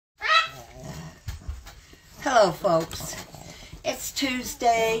Hello, folks. It's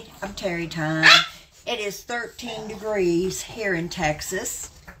Tuesday. I'm Terrietime. It is 13 degrees here in Texas.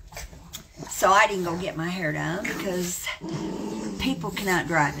 So I didn't go get my hair done because people cannot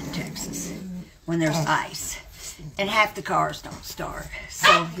drive in Texas when there's ice. And half the cars don't start.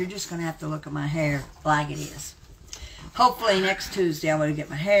 So you're just going to have to look at my hair like it is. Hopefully next Tuesday I'm going to get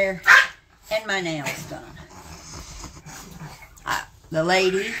my hair and my nails done. The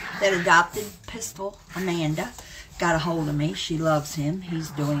lady that adopted Pistol, Amanda, got a hold of me. She loves him. He's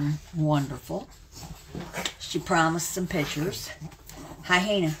doing wonderful. She promised some pictures.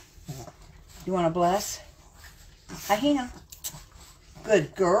 Hyena, you want to bless? Hyena.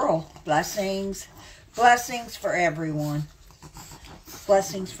 Good girl. Blessings. Blessings for everyone.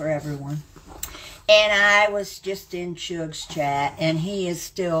 Blessings for everyone. And I was just in Shug's chat, and he is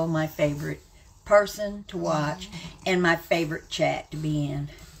still my favorite person to watch and my favorite chat to be in.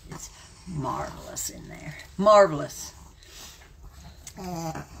 It's marvelous in there. Marvelous.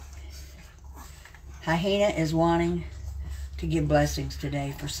 Hyena is wanting to give blessings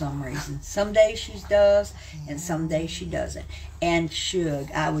today for some reason. Some days she does and some days she doesn't. And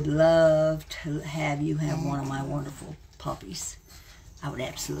Shug, I would love to have you have one of my wonderful puppies. I would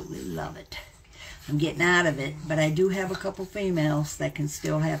absolutely love it. I'm getting out of it, but I do have a couple females that can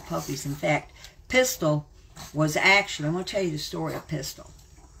still have puppies. In fact, Pistol was actually, I'm going to tell you the story of Pistol.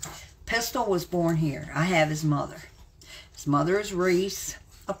 Pistol was born here. I have his mother. His mother is Reese,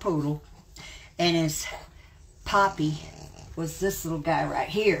 a poodle, and his poppy was this little guy right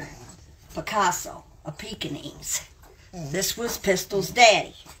here, Picasso, a Pekingese. This was Pistol's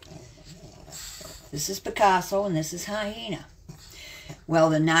daddy. This is Picasso, and this is Hyena. Well,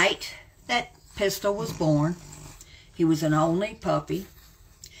 the night that Pistol was born, he was an only puppy.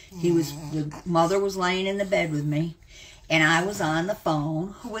 The mother was laying in the bed with me, and I was on the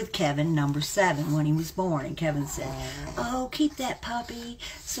phone with Kevin, number 7, when he was born. And Kevin said, "Oh, keep that puppy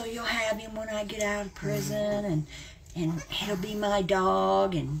so you'll have him when I get out of prison, and he'll be my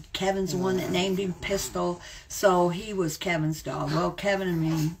dog." And Kevin's the one that named him Pistol, so he was Kevin's dog. Well, Kevin and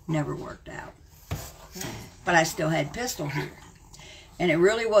me never worked out, but I still had Pistol here. And it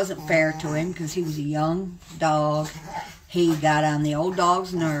really wasn't fair to him because he was a young dog. He got on the old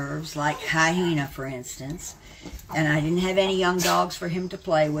dog's nerves, like Hyena, for instance. And I didn't have any young dogs for him to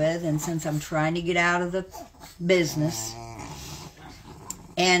play with. And since I'm trying to get out of the business,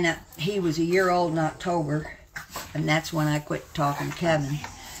 and he was a year old in October, and that's when I quit talking to Kevin.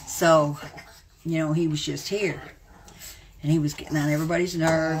 So, you know, he was just here. And he was getting on everybody's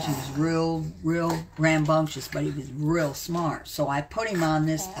nerves. He was real rambunctious, but he was real smart. So I put him on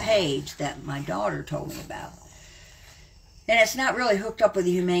this page that my daughter told me about. And it's not really hooked up with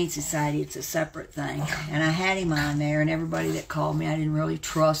the Humane Society. It's a separate thing. And I had him on there, and everybody that called me, I didn't really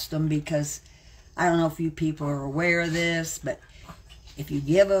trust them because I don't know if you people are aware of this, but if you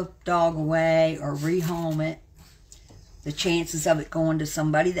give a dog away or rehome it, the chances of it going to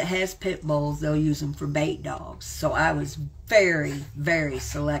somebody that has pit bulls, they'll use them for bait dogs. So I was very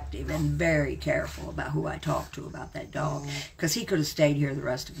selective and very careful about who I talked to about that dog, because he could have stayed here the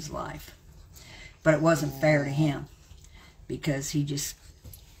rest of his life. But it wasn't fair to him, because he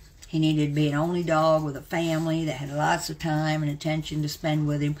needed to be an only dog with a family that had lots of time and attention to spend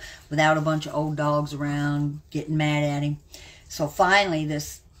with him without a bunch of old dogs around getting mad at him. So finally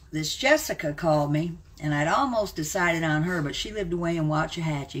this Jessica called me, and I'd almost decided on her, but she lived away in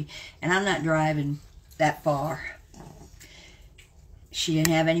Waxahachie, and I'm not driving that far. She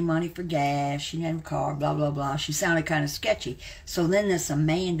didn't have any money for gas. She didn't have a car, blah, blah, blah. She sounded kind of sketchy. So then this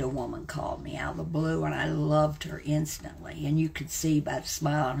Amanda woman called me out of the blue, and I loved her instantly. And you could see by the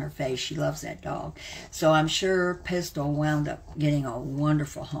smile on her face, she loves that dog. So I'm sure Pistol wound up getting a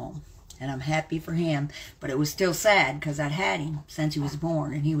wonderful home. And I'm happy for him. But it was still sad because I'd had him since he was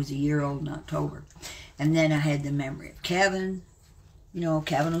born, and he was a year old in October. And then I had the memory of Kevin. You know,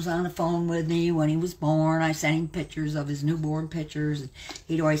 Kevin was on the phone with me when he was born. I sent him pictures of his newborn pictures. And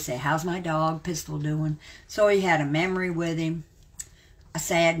he'd always say, "How's my dog Pistol doing?" So he had a memory with him, a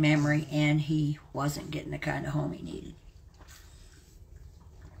sad memory, and he wasn't getting the kind of home he needed.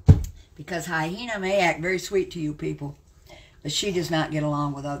 Because Hyena may act very sweet to you people, but she does not get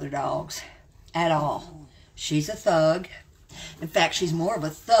along with other dogs at all. She's a thug. In fact, she's more of a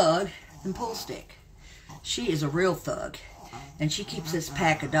thug than Pullstick. She is a real thug. And she keeps this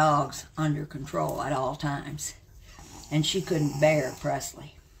pack of dogs under control at all times. And she couldn't bear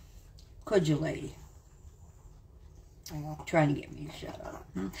Presley. Could you, lady? Trying to get me to shut up.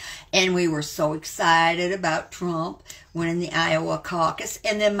 And we were so excited about Trump winning the Iowa caucus.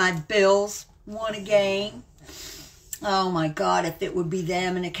 And then my Bills won again. Oh my God, if it would be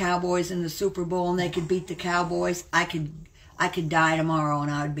them and the Cowboys in the Super Bowl and they could beat the Cowboys, I could die tomorrow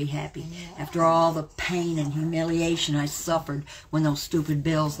and I would be happy. After all the pain and humiliation I suffered when those stupid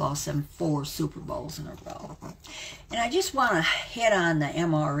Bills lost them 4 Super Bowls in a row. And I just want to hit on the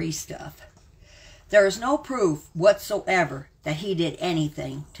MRE stuff. There is no proof whatsoever that he did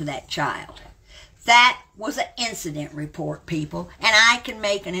anything to that child. That was an incident report, people. And I can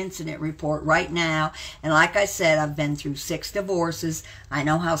make an incident report right now. And like I said, I've been through 6 divorces. I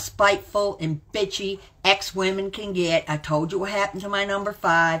know how spiteful and bitchy ex-women can get. I told you what happened to my number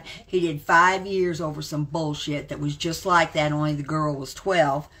 5. He did 5 years over some bullshit that was just like that, only the girl was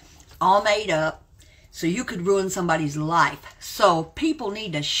 12. All made up. So you could ruin somebody's life. So people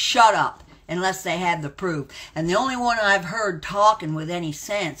need to shut up unless they have the proof. And the only one I've heard talking with any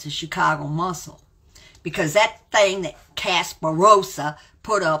sense is Chicago Muscle. Because that thing that Casparosa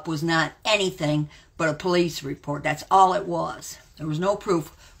put up was not anything but a police report. That's all it was. There was no proof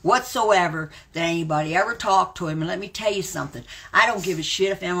whatsoever that anybody ever talked to him. And let me tell you something. I don't give a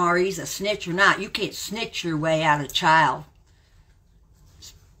shit if MRE's a snitch or not. You can't snitch your way out of child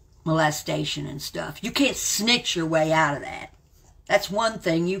molestation and stuff. You can't snitch your way out of that. That's one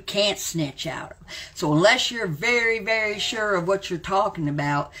thing you can't snitch out of. So unless you're very, very sure of what you're talking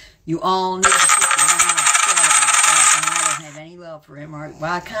about, you all need to keep your mouth shut about that. And I don't have any love for MRE.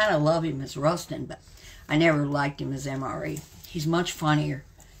 Well, I kind of love him as Rustin, but I never liked him as MRE. He's much funnier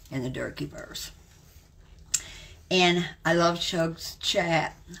in the Durkee-verse. And I love Shug's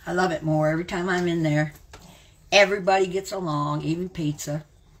chat. I love it more every time I'm in there. Everybody gets along, even Pizza.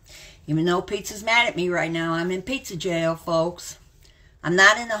 Even though Pizza's mad at me right now, I'm in pizza jail, folks. I'm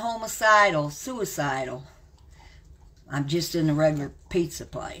not in the homicidal, suicidal. I'm just in the regular pizza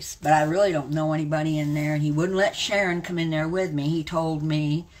place. But I really don't know anybody in there. And he wouldn't let Sharon come in there with me. He told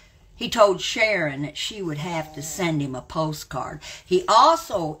Sharon that she would have to send him a postcard. He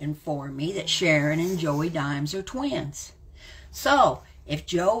also informed me that Sharon and Joey Dimes are twins. So, if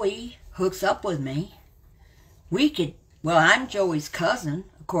Joey hooks up with me, we could, well, I'm Joey's cousin,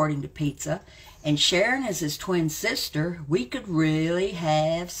 according to Pizza, and Sharon is his twin sister. We could really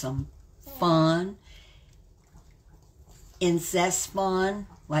have some fun, incest fun,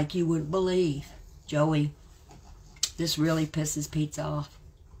 like you would believe. Joey, this really pisses Pizza off.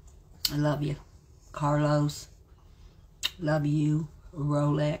 I love you. Carlos, love you.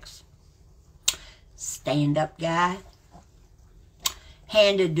 Rolex, stand-up guy.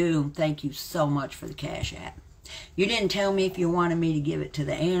 Hand of Doom, thank you so much for the Cash App. You didn't tell me if you wanted me to give it to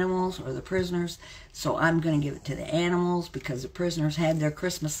the animals or the prisoners, so I'm going to give it to the animals because the prisoners had their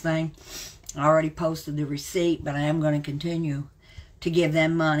Christmas thing. I already posted the receipt, but I am going to continue to give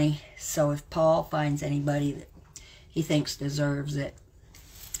them money. So if Paul finds anybody that he thinks deserves it,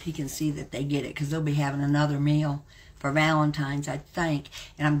 he can see that they get it, because they'll be having another meal for Valentine's, I think.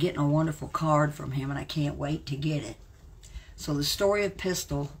 And I'm getting a wonderful card from him, and I can't wait to get it. So the story of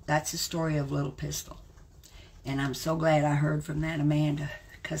Pistol, that's the story of Little Pistol. And I'm so glad I heard from that Amanda,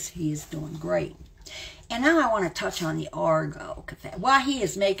 because he is doing great. And now I want to touch on the Argo Cafe. Why he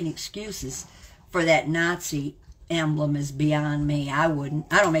is making excuses for that Nazi emblem is beyond me. I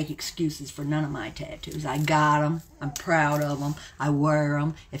don't make excuses for none of my tattoos. I got them. I'm proud of them. I wear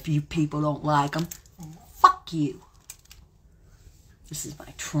them. If you people don't like them, fuck you. This is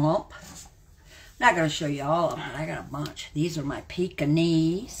my Trump. I'm not going to show you all of them, but I got a bunch. These are my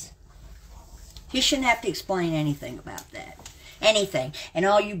Pekingese. You shouldn't have to explain anything about that. Anything. And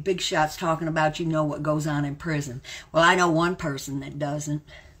all you big shots talking about you know what goes on in prison. Well, I know one person that doesn't.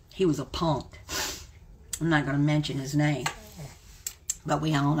 He was a punk. I'm not going to mention his name. But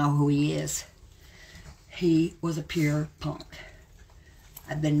we all know who he is. He was a pure punk.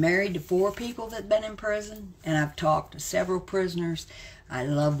 I've been married to 4 people that have been in prison. And I've talked to several prisoners. I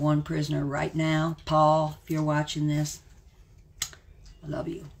love one prisoner right now. Paul, if you're watching this, I love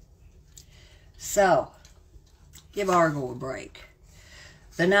you. So, give Argo a break.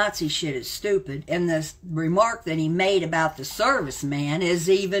 The Nazi shit is stupid, and the remark that he made about the serviceman is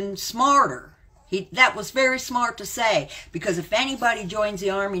even smarter. That was very smart to say, because if anybody joins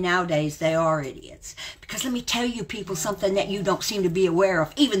the Army nowadays, they are idiots. Because let me tell you people something that you don't seem to be aware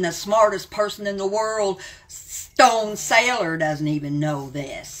of. Even the smartest person in the world, Stone Sailor, doesn't even know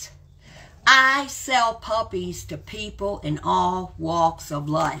this. I sell puppies to people in all walks of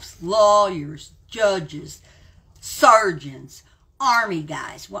life. Lawyers, judges, surgeons, Army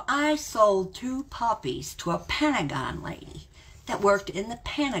guys. Well, I sold 2 puppies to a Pentagon lady that worked in the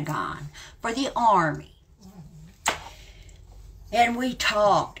Pentagon for the Army. And we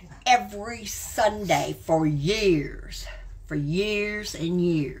talked every Sunday for years and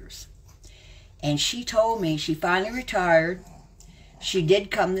years. And she told me she finally retired. She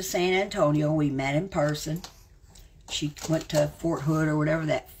did come to San Antonio. We met in person. She went to Fort Hood or whatever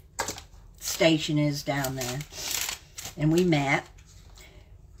that station is down there. And we met.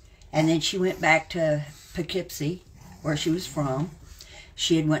 And then she went back to Poughkeepsie, where she was from.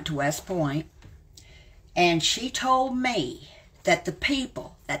 She had went to West Point. And she told me that the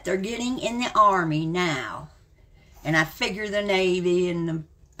people that they're getting in the Army now, and I figure the Navy and the,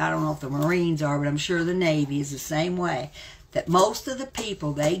 I don't know if the Marines are, but I'm sure the Navy is the same way, that most of the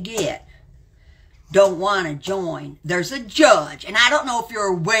people they get don't want to join. There's a judge, and I don't know if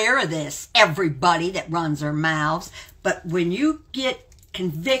you're aware of this, everybody that runs their mouths, but when you get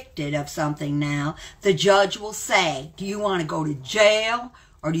convicted of something now, the judge will say, do you want to go to jail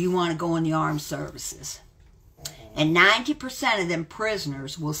or do you want to go in the armed services? And 90% of them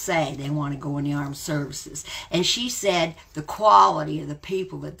prisoners will say they want to go in the armed services. And she said the quality of the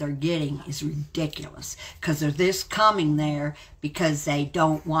people that they're getting is ridiculous because they're this coming there because they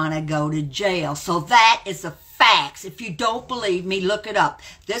don't want to go to jail. So that is the facts. If you don't believe me, look it up.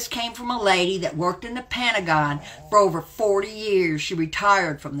 This came from a lady that worked in the Pentagon for over 40 years. She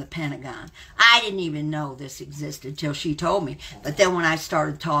retired from the Pentagon. I didn't even know this existed till she told me. But then when I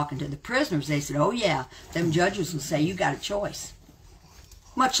started talking to the prisoners, they said, oh yeah, them judges will say you got a choice.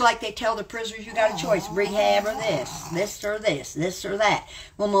 Much like they tell the prisoners you got a choice, rehab or this or this or that.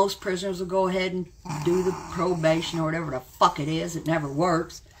 Well, most prisoners will go ahead and do the probation or whatever the fuck it is. It never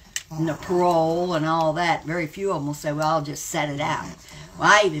works. And the parole and all that. Very few of them will say, well, I'll just set it out. Well,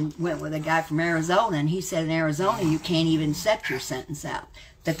 I even went with a guy from Arizona, and he said in Arizona you can't even set your sentence out.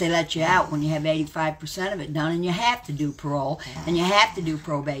 That they let you out when you have 85% of it done, and you have to do parole, and you have to do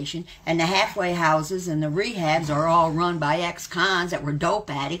probation, and the halfway houses and the rehabs are all run by ex-cons that were dope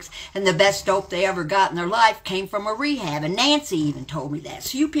addicts, and the best dope they ever got in their life came from a rehab, and Nancy even told me that.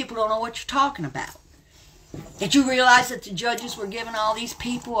 So you people don't know what you're talking about. Did you realize that the judges were giving all these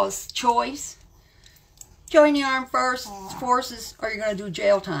people a choice? Join the armed forces or you're going to do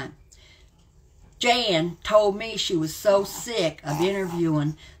jail time. Jan told me she was so sick of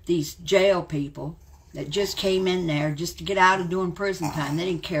interviewing these jail people that just came in there just to get out of doing prison time. They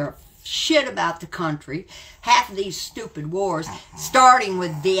didn't care shit about the country. Half of these stupid wars, starting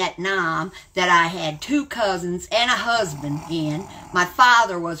with Vietnam, that I had 2 cousins and a husband in. My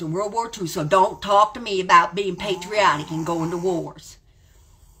father was in World War II, so don't talk to me about being patriotic and going to wars.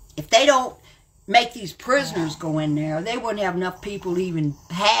 If they don't make these prisoners go in there, they wouldn't have enough people to even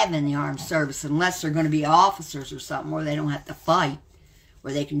have in the armed service unless they're going to be officers or something where they don't have to fight,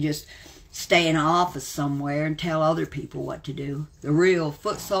 where they can just stay in an office somewhere and tell other people what to do. The real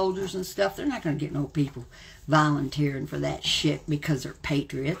foot soldiers and stuff, they're not going to get no people volunteering for that shit because they're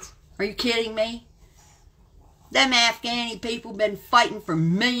patriots. Are you kidding me? Them Afghani people been fighting for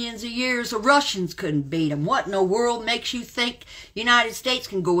millions of years. The Russians couldn't beat them. What in the world makes you think the United States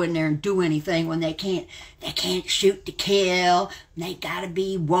can go in there and do anything when they can't shoot to kill, and they gotta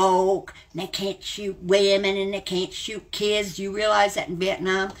be woke, and they can't shoot women, and they can't shoot kids? Do you realize that in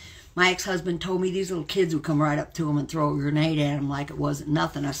Vietnam? My ex-husband told me these little kids would come right up to him and throw a grenade at him like it wasn't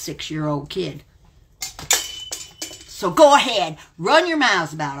nothing, a 6-year-old kid. So go ahead, run your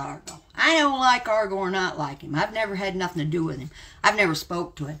mouths about Argo. I don't like Argo or not like him. I've never had nothing to do with him. I've never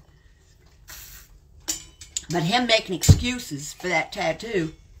spoke to him. But him making excuses for that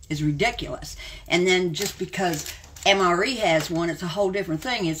tattoo is ridiculous. And then just because MRE has one, it's a whole different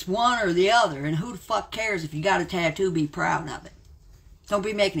thing. It's one or the other. And who the fuck cares if you got a tattoo? Be proud of it. Don't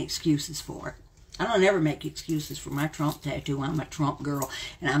be making excuses for it. I don't ever make excuses for my Trump tattoo. I'm a Trump girl,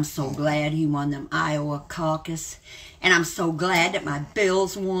 and I'm so glad he won them Iowa caucus. And I'm so glad that my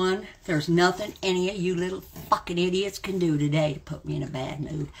Bills won. There's nothing any of you little fucking idiots can do today to put me in a bad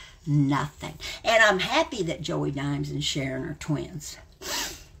mood. Nothing. And I'm happy that Joey Dimes and Sharon are twins.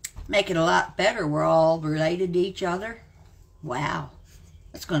 Make it a lot better. We're all related to each other. Wow.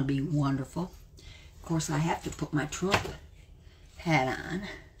 That's going to be wonderful. Of course, I have to put my Trump hat on,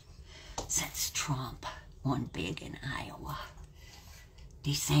 since Trump won big in Iowa.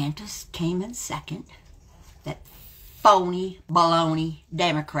 DeSantis came in second. That phony, baloney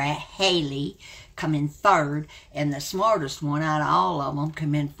Democrat, Haley, come in third. And the smartest one out of all of them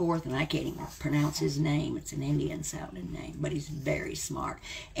come in fourth. And I can't even pronounce his name. It's an Indian-sounding name, but he's very smart.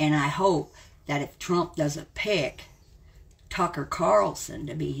 And I hope that if Trump doesn't pick Tucker Carlson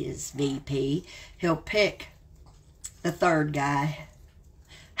to be his VP, he'll pick the third guy,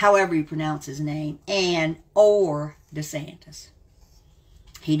 however you pronounce his name, or DeSantis.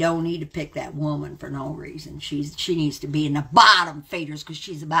 He don't need to pick that woman for no reason. She needs to be in the bottom feeders because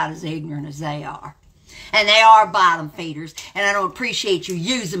she's about as ignorant as they are. And they are bottom feeders, and I don't appreciate you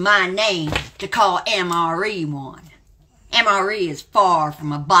using my name to call MRE one. MRE is far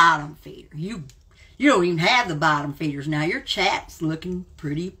from a bottom feeder. You don't even have the bottom feeders now. Your chat's looking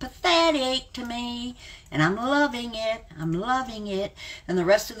pretty pathetic to me, and I'm loving it. I'm loving it. And the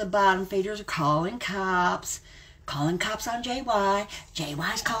rest of the bottom feeders are calling cops on JY.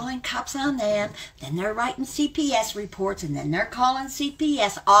 JY's calling cops on them. Then they're writing CPS reports, and then they're calling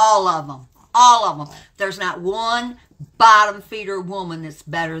CPS. All of them. All of them. There's not one bottom feeder woman that's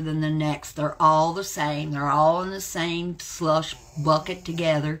better than the next. They're all the same. They're all in the same slush bucket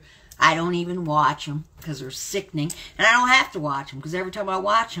together. I don't even watch them because they're sickening. And I don't have to watch them because every time I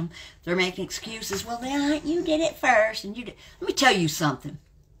watch them, they're making excuses. Well, then you did it first. And you did. Let me tell you something.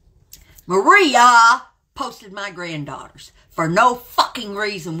 Maria posted my granddaughters for no fucking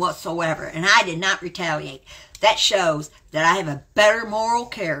reason whatsoever. And I did not retaliate. That shows that I have a better moral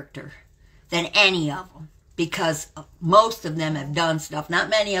character than any of them, because most of them have done stuff. Not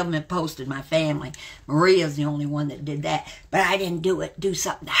many of them have posted my family. Maria's the only one that did that. But I didn't do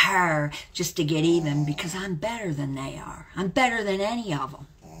something to her just to get even, because I'm better than they are. I'm better than any of them.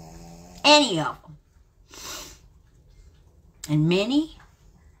 Any of them. And Minnie,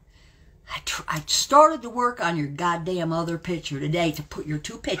 I started to work on your goddamn other picture today to put your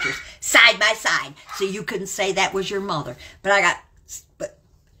two pictures side by side so you couldn't say that was your mother. But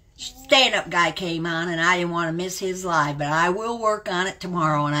stand-up guy came on, and I didn't want to miss his live, but I will work on it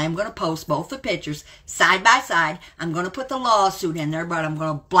tomorrow, and I'm going to post both the pictures side by side. I'm going to put the lawsuit in there, but I'm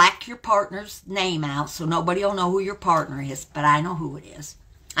going to black your partner's name out so nobody will know who your partner is, but I know who it is.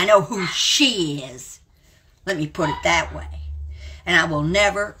 I know who she is. Let me put it that way. And I will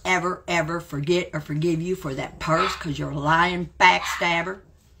never, ever, ever forget or forgive you for that purse, because you're a lying backstabber,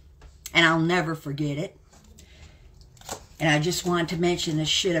 and I'll never forget it. And I just wanted to mention this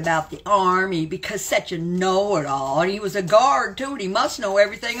shit about the Army, because such a know-it-all. And he was a guard, too, and he must know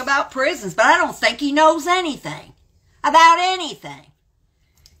everything about prisons. But I don't think he knows anything about anything.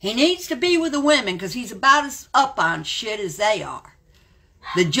 He needs to be with the women, because he's about as up on shit as they are.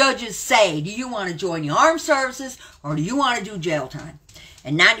 The judges say, do you want to join the armed services, or do you want to do jail time?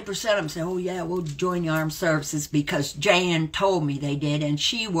 And 90% of them say, oh, yeah, we'll join the armed services, because Jan told me they did, and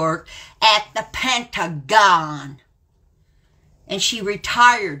she worked at the Pentagon. And she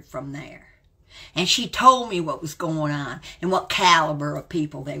retired from there. And she told me what was going on and what caliber of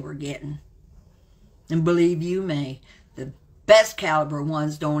people they were getting. And believe you me, the best caliber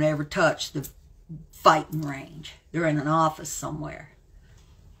ones don't ever touch the fighting range. They're in an office somewhere.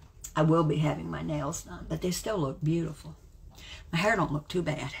 I will be having my nails done, but they still look beautiful. My hair don't look too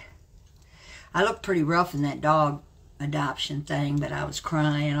bad. I look pretty rough in that dog adoption thing, but I was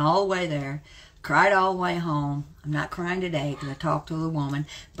crying all the way there. Cried all the way home. I'm not crying today because I talked to the woman,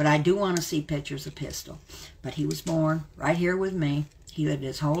 but I do want to see pictures of Pistol. But he was born right here with me. He lived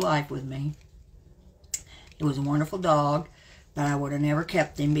his whole life with me. It was a wonderful dog, but I would have never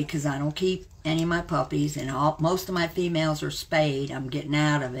kept him because I don't keep any of my puppies, and most of my females are spayed. I'm getting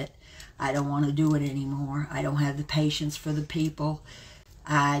out of it. I don't want to do it anymore. I don't have the patience for the people.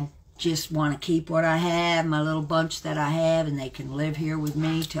 I just want to keep what I have, my little bunch that I have, and they can live here with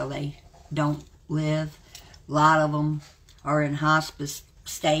me till they don't live. A lot of them are in hospice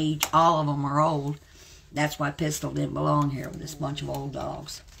stage. All of them are old. That's why Pistol didn't belong here with this bunch of old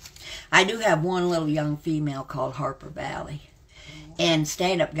dogs. I do have one little young female called Harper Valley. And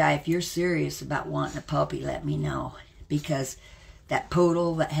stand-up guy, if you're serious about wanting a puppy, let me know. Because that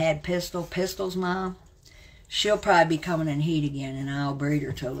poodle that had Pistol's mom, she'll probably be coming in heat again, and I'll breed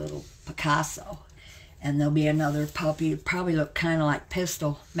her to a little Picasso. And there'll be another puppy. It'll probably look kind of like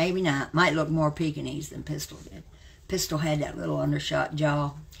Pistol. Maybe not. Might look more Pekingese than Pistol did. Pistol had that little undershot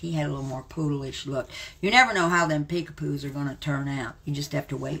jaw. He had a little more poodle-ish look. You never know how them peekapoos are going to turn out. You just have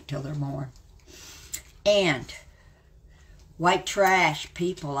to wait till they're born. And white trash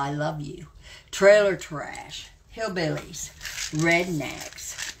people, I love you. Trailer trash, hillbillies,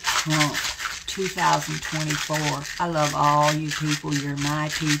 rednecks, Trump, 2024. I love all you people. You're my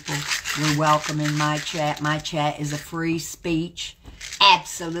people. You're welcome in my chat. My chat is a free speech.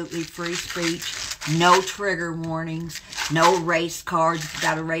 Absolutely free speech. No trigger warnings. No race cards. If you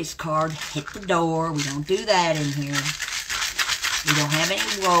got a race card, hit the door. We don't do that in here. We don't have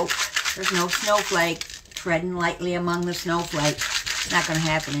any woke. There's no snowflake. Treading lightly among the snowflakes. It's not going to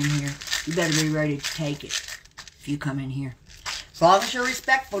happen in here. You better be ready to take it if you come in here. As long as you're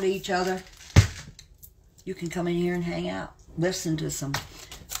respectful to each other, you can come in here and hang out. Listen to some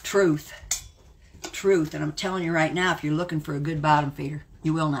truth. Truth. And I'm telling you right now, if you're looking for a good bottom feeder,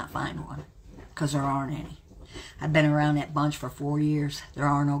 you will not find one. Because there aren't any. I've been around that bunch for 4 years. There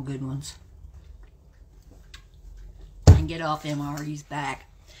are no good ones. and get off MRE's back,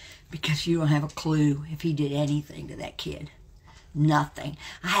 because you don't have a clue if he did anything to that kid. Nothing.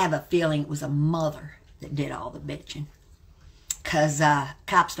 I have a feeling it was a mother that did all the bitching, because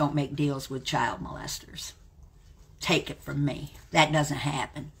cops don't make deals with child molesters. Take it from me. That doesn't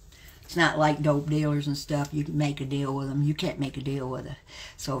happen. It's not like dope dealers and stuff. You can make a deal with them. You can't make a deal with it.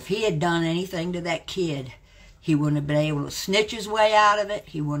 So if he had done anything to that kid, he wouldn't have been able to snitch his way out of it.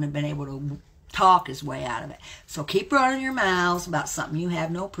 He wouldn't have been able to talk his way out of it. So keep running your mouths about something you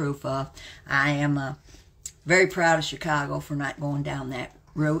have no proof of. I am very proud of Chicago for not going down that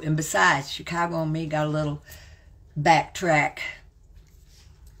road. And besides, Chicago and me got a little backtrack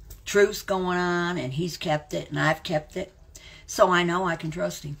truce going on, and he's kept it and I've kept it. So I know I can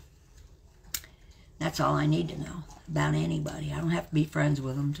trust him. That's all I need to know about anybody. I don't have to be friends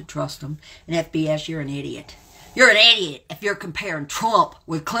with them to trust them. And FBS, you're an idiot. You're an idiot if you're comparing Trump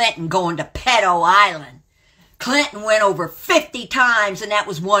with Clinton going to Pedo Island. Clinton went over 50 times, and that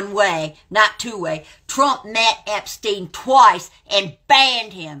was one way, not two way. Trump met Epstein twice and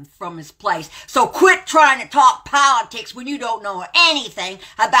banned him from his place. So quit trying to talk politics when you don't know anything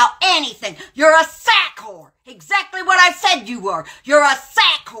about anything. You're a sack whore. Exactly what I said you were. You're a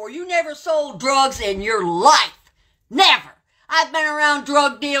sack whore. You never sold drugs in your life. Never. I've been around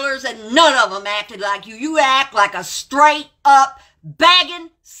drug dealers and none of them acted like you. You act like a straight up begging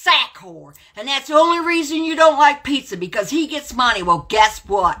sack whore. And that's the only reason you don't like pizza, because he gets money. Well, guess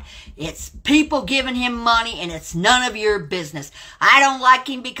what? It's people giving him money, and it's none of your business. I don't like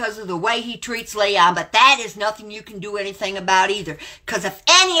him because of the way he treats Leon, but that is nothing you can do anything about either. Because if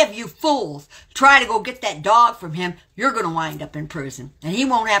any of you fools try to go get that dog from him, you're going to wind up in prison. And he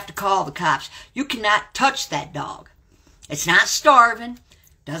won't have to call the cops. You cannot touch that dog. It's not starving.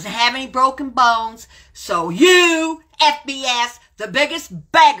 Doesn't have any broken bones. So you, FBS, the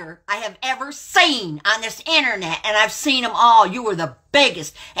biggest beggar I have ever seen on this internet, and I've seen them all. You were the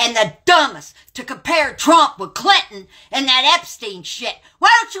biggest and the dumbest to compare Trump with Clinton and that Epstein shit. Why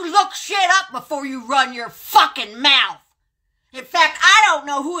don't you look shit up before you run your fucking mouth? In fact, I don't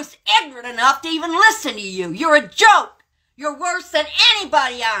know who is ignorant enough to even listen to you. You're a joke. You're worse than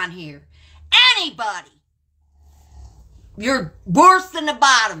anybody on here. Anybody. You're worse than the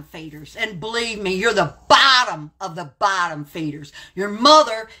bottom feeders. And believe me, you're the bottom of the bottom feeders. Your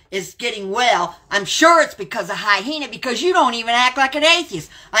mother is getting well. I'm sure it's because of hyena, because you don't even act like an atheist.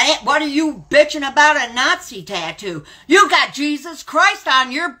 What are you bitching about a Nazi tattoo? You got Jesus Christ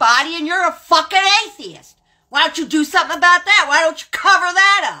on your body and you're a fucking atheist. Why don't you do something about that? Why don't you cover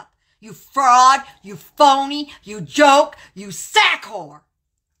that up? You fraud, you phony, you joke, you sack whore.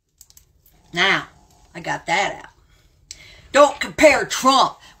 Now, I got that out. Don't compare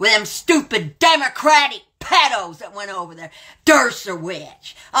Trump with them stupid Democratic pedos that went over there.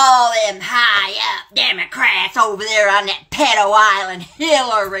 Dershowitz, all them high-up Democrats over there on that pedo island.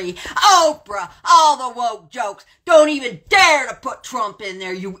 Hillary, Oprah, all the woke jokes. Don't even dare to put Trump in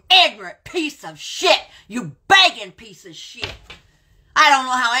there, you ignorant piece of shit. You begging piece of shit. I don't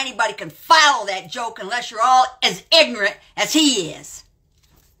know how anybody can follow that joke unless you're all as ignorant as he is.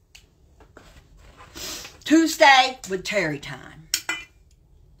 Tuesday with Terrietime.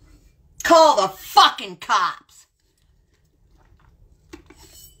 Call the fucking cops.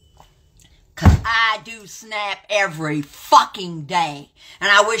 Because I do snap every fucking day. And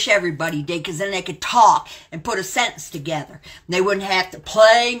I wish everybody did, because then they could talk and put a sentence together. And they wouldn't have to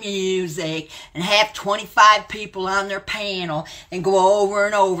play music and have 25 people on their panel and go over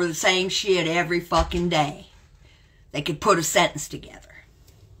and over the same shit every fucking day. They could put a sentence together.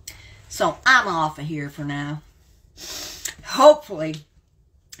 So I'm off of here for now. Hopefully,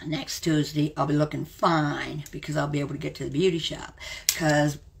 next Tuesday, I'll be looking fine because I'll be able to get to the beauty shop.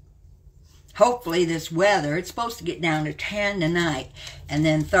 Because hopefully this weather, it's supposed to get down to 10 tonight. And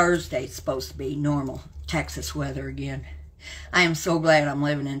then Thursday, it's supposed to be normal Texas weather again. I am so glad I'm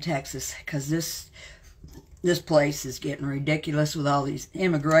living in Texas, because this place is getting ridiculous with all these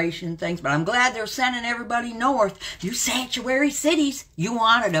immigration things. But I'm glad they're sending everybody north. You sanctuary cities, you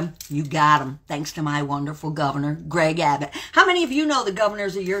wanted them. You got them. Thanks to my wonderful governor, Greg Abbott. How many of you know the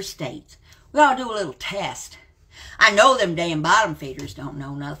governors of your states? We ought to do a little test. I know them damn bottom feeders don't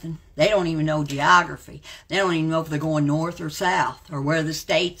know nothing. They don't even know geography. They don't even know if they're going north or south, or where the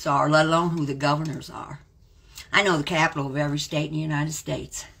states are, let alone who the governors are. I know the capital of every state in the United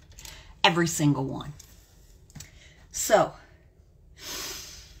States. Every single one. So,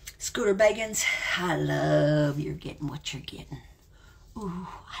 Scooter Bagans, I love you're getting what you're getting. Ooh,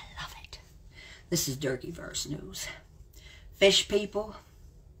 I love it. This is Dirtyverse News. Fish people,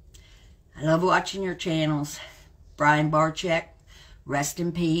 I love watching your channels. Brian Barczyk, rest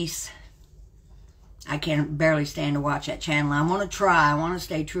in peace. I can barely stand to watch that channel. I want to try. I want to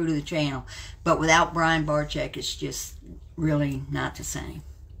stay true to the channel. But without Brian Barczyk, it's just really not the same.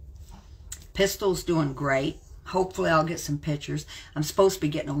 Pistol's doing great. Hopefully I'll get some pictures. I'm supposed to be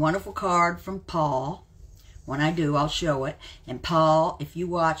getting a wonderful card from Paul. When I do, I'll show it. And Paul, if you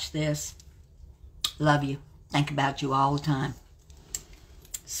watch this, love you. Think about you all the time.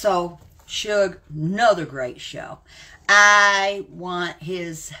 So, Suge, another great show. I want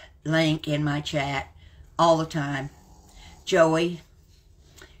his link in my chat all the time. Joey,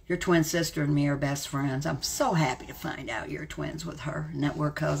 your twin sister and me are best friends. I'm so happy to find out you're twins with her and that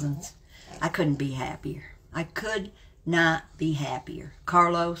we're cousins. I couldn't be happier. I could not be happier.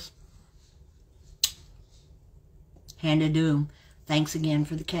 Carlos, hand of doom. Thanks again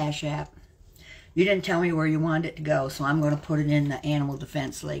for the Cash App. You didn't tell me where you wanted it to go, so I'm going to put it in the Animal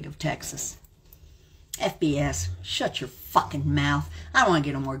Defense League of Texas. FBS, shut your fucking mouth. I don't want to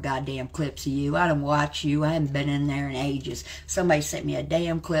get no more goddamn clips of you. I don't watch you. I haven't been in there in ages. Somebody sent me a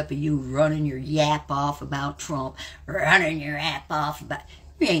damn clip of you running your yap off about Trump. Running your yap off about...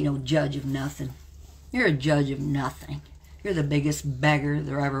 You ain't no judge of nothing. You're a judge of nothing. You're the biggest beggar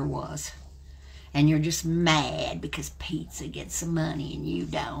there ever was. And you're just mad because pizza gets some money and you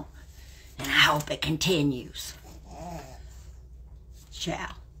don't. And I hope it continues.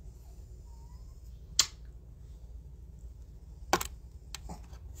 Ciao.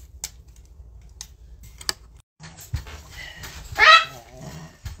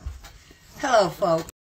 Hello, folks.